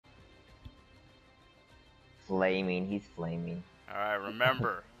Flaming, he's flaming. Alright,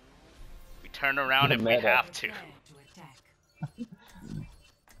 remember. We turn around if we have to.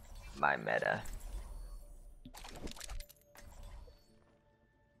 My meta.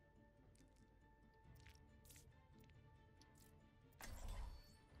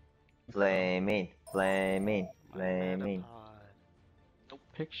 Flaming, flaming, flaming.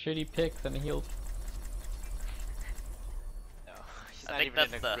 Pick shitty picks and heal. No, he's I not think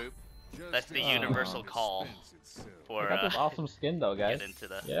even in a group. that's the universal call for I got this awesome skin though, guys. get into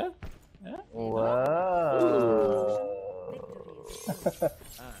the Yeah? Yeah? Whoa.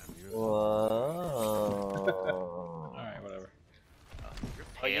 Whoa. Alright, whatever.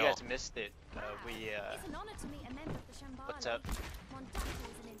 Oh, you guys missed it. What's up?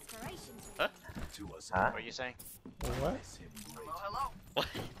 Huh? Huh? What are you saying? What? What?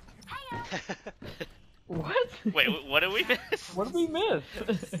 What? Wait, what did we miss? What did we miss?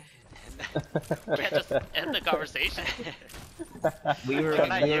 We can't just end the conversation. We were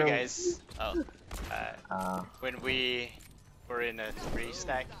Not you guys. Oh. When we were in a 3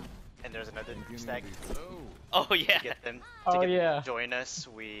 stack, and there's another stack, Oh yeah. to get them Oh, to yeah. join us,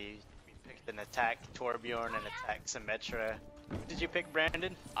 we picked an attack Torbjorn and attack Symmetra. Who did you pick,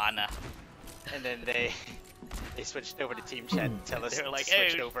 Brandon? Anna. And then they switched over to team chat and tell us They were like, to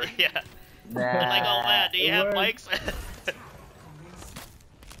switch hey, over. yeah. They're like, oh man, do you it have worked. mics?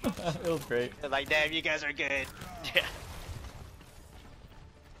 It was great. They're like, damn, you guys are good. Yeah.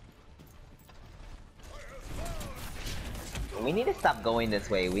 We need to stop going this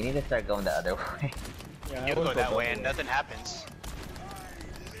way. We need to start going the other way. Yeah, You I go would've that put way both and of them. nothing happens.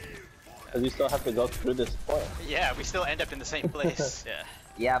 Because you still have to go through this point. Yeah, we still end up in the same place. Yeah.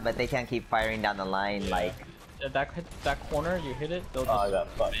 Yeah, but they can't keep firing down the line like. That corner, you hit it, they'll just... Oh, I got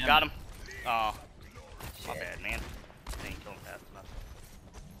fucked. Got him. Oh. My bad, man. Didn't kill him fast enough.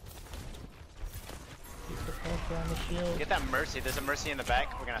 Keep the pressure on the shield. Get that Mercy. There's a Mercy in the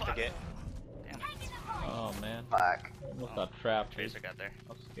back. We're gonna have to get. Damn. Oh man. Fuck. Almost got trapped. Tracer got there.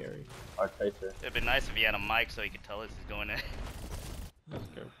 That was scary. Our Tracer. It'd been nice if he had a mic so he could tell us he's going in. That was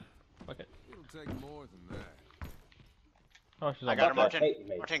scary. Fuck it. It'll take more than that. Oh, she's I on got her, my Martin. hate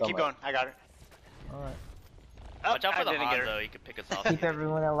me Martin, so keep much. going. I got her. Alright. Oh, Watch out for I the didn't get her. Hanzo, he could pick us off. Keep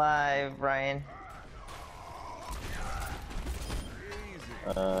everyone alive, Brian.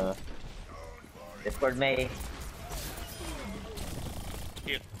 Discord mate.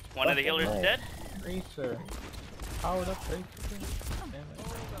 Here, one of the healers is dead. Tracer. Powered up Tracer. Damn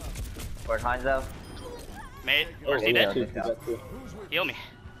it. Discord Hanzo. Mate, Oh, Mercy yeah, dead. two, two, two. Heal me.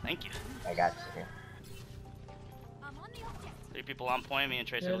 Thank you. I got you. 3 people on point, me and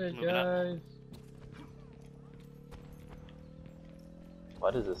Tracer Get it, moving up. guys. Why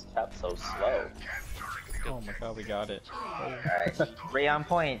does this cap so slow? Oh my god, we got it. Alright. 3 on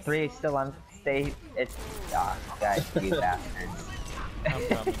point. 3 still on. Stay. It's. Ah, guys, you bastards. I'm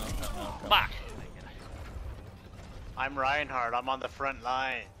coming, I'm coming. Fuck! I'm Reinhardt. I'm on the front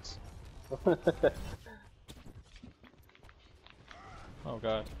lines. Oh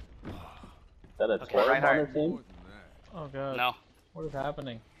god. Is that a Okay, Torb on Reinhardt. the team? More than that. Oh god. No. What is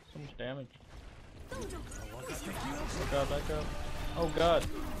happening? So much damage. Oh god, back up. Oh god.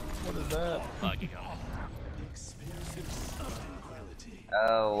 What is that? Fuck you go.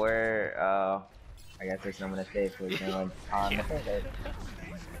 Oh, we're. Oh. I guess there's no one to save, so we're going on the pivot.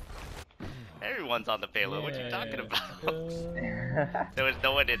 Everyone's on the payload, what you talking Yeah, about? good. There was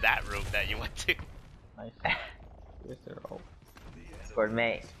no one in that room that you went to. Nice. Yes, they're all. Discord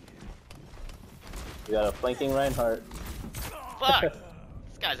mate. We got a flanking Reinhardt. Fuck!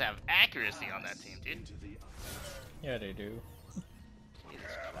 These guys have accuracy on that team, dude. Yeah, they do.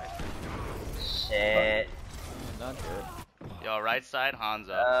 Shit. Not good. Yo, right side, Hanzo.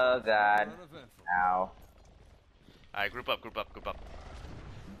 Oh god. Ow. Alright, group up, group up, group up.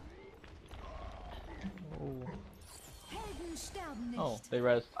 Oh. Oh, they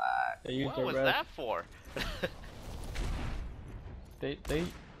res. They use What their was res. that for? They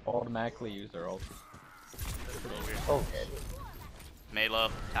automatically use their ult. Pretty weird. Oh,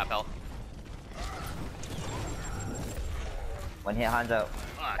 Melo, tap health. One hit Hanzo.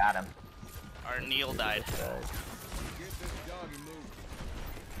 Fuck. Got him. Our Neil died. Get this doggy moving.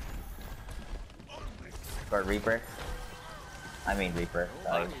 Discord Reaper. I mean Reaper.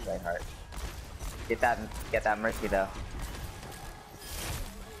 Sorry, Reinhardt. Get that Mercy though.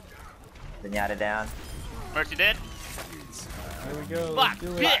 Zenyatta down. Mercy dead. Here we go. Fuck, do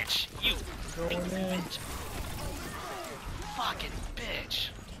it. bitch! You Going in. bitch. Fucking bitch.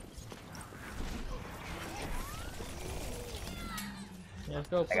 Yeah, let's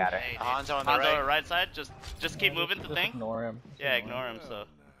go. I got her. Hey, dude. Hanzo on the Hanzo right. right side, just keep moving the Just thing. ignore him. Just Yeah, ignore him, so.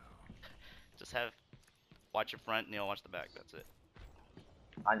 Just have Watch your front, Neil. Watch the back. That's it.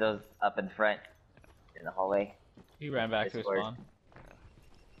 Hanzo's up in front in the hallway. He ran back to his Discord. spawn.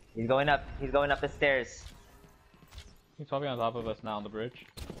 He's going up. He's going up the stairs. He's probably on top of us now on the bridge.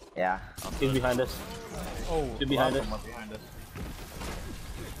 Yeah. He's behind us. Oh, He's behind us. someone behind us.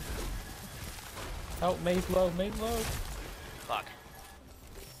 Help, Maze low, Maze low. Fuck.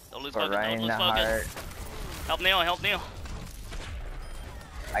 Don't lose For focus. Don't Ryan lose the focus. heart. Help Neil. Help Neil.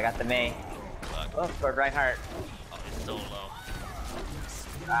 I got the May. Fuck. Oh, scored right heart. Oh, he's so low.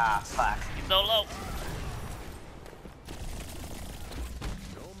 Ah, fuck. He's so low.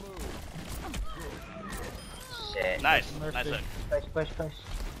 Don't move. Shit. Nice. Mercy. Nice hook. Push, push, push.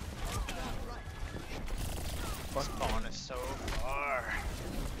 Spawn is so far.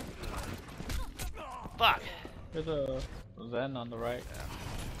 Fuck. There's a Zen on the right.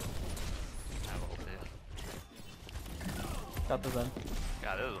 I will do. Got the Zen.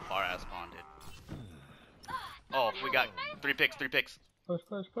 God, this is a far ass spawn, dude. Oh, we got 3 picks. 3 picks. Push,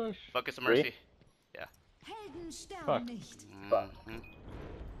 push, push. Focus of 3? mercy. Helden sterben Fuck. nicht. Mhm.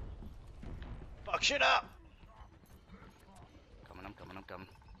 Fuck shit up! Coming. I'm coming.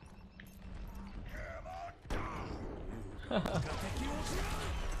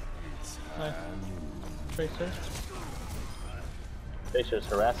 Nice. Tracer. Tracer's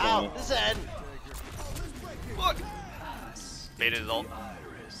harassing Ow! me. This end! Fuck. Baited his ult.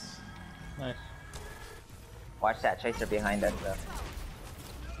 Nice. Watch that Tracer behind us, though.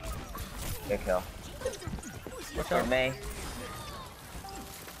 Good kill. Watch For out. May.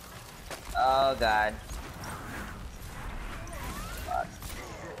 Oh, God. Fuck.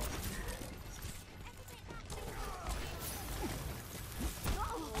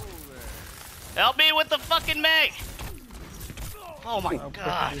 Help me with the fucking May! Oh my Oh, push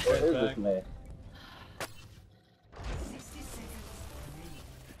god. these Where guys is back. this man?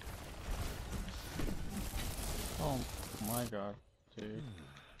 Oh my god, dude.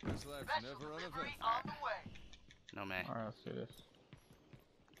 This life's never uneventful. No May. Alright, let's do this.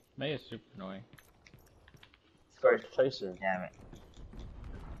 May is super annoying. Scored. Tracer. Damn it.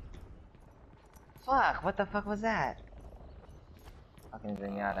 Fuck, what the fuck was that? Fucking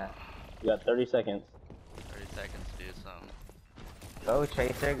Zenyatta. You got 30 seconds. 30 seconds to do something. Go,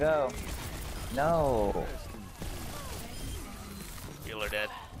 Tracer, go. No. Healer dead.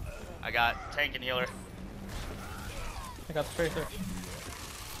 I got tank and healer. I got the Tracer.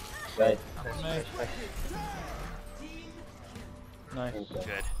 Guys, May. Nice. Good.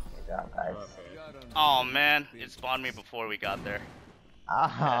 Good job, guys. Oh man, it spawned me before we got there.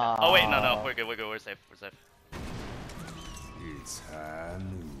 Oh, Oh wait, no, we're good, we're safe, we're safe. It's high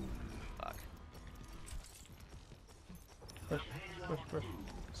noon. Fuck. Push, push, push.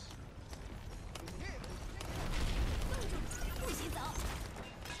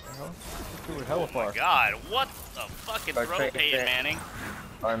 Dude, hella far. God, what the fucking Or throw Tracer. Peyton Manning?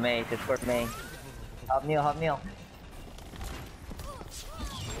 Or May, Discord May. Help Neil, help Neil.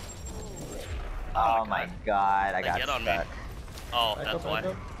 Oh my god, I got get on me. stuck. Oh, Back that's up, why.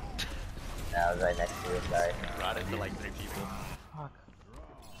 back up. That was right next to you, sorry. Brought it to like 3 people. Fuck.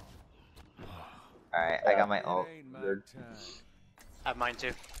 Alright, I got my ult. It ain't my Good. time. I have mine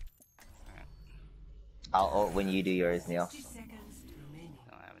too. I'll ult when you do yours, Neil. I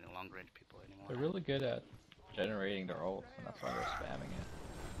don't have any long range people anymore. They're really good at generating their ults, and that's why they're spamming it.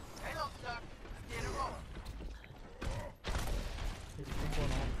 There's people in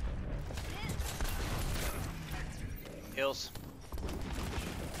ults Heals.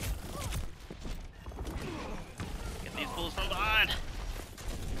 Get these fools from behind.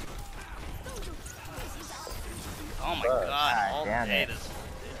 Oh my Fuck. god, all damn it. potatoes.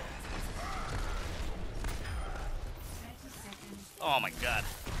 Oh my god.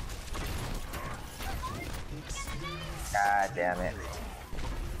 God damn it.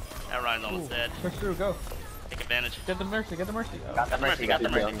 That Ryan's almost there. dead. Push through, go. Take advantage. Get the mercy, get the mercy. Oh. Got the mercy, got the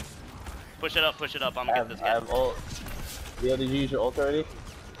Got the mercy. Push it up, I'm I gonna get have, this I guy. have ult. Leo, did you use your ult already?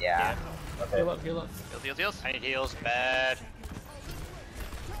 Yeah. Okay. Heal up, heal up. Heals. I need heals bad.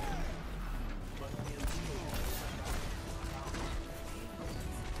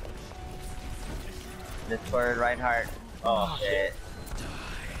 Discord right heart. Oh, Shit.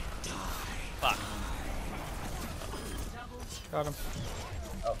 Fuck. Got him.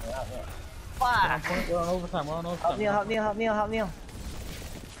 Oh, yeah, yeah. Fuck! We're on overtime, we're on Help overtime. Neil, help Neil, help Neil, help Neil.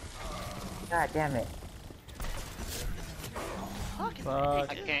 God damn it. Fuck.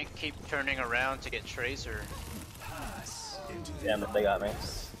 I can't keep turning around to get Tracer. Damn it, they got me.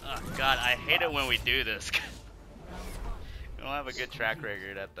 Oh god, I hate it when we do this. We don't have a good track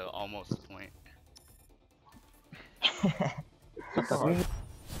record at the almost point.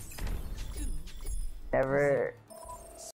 Never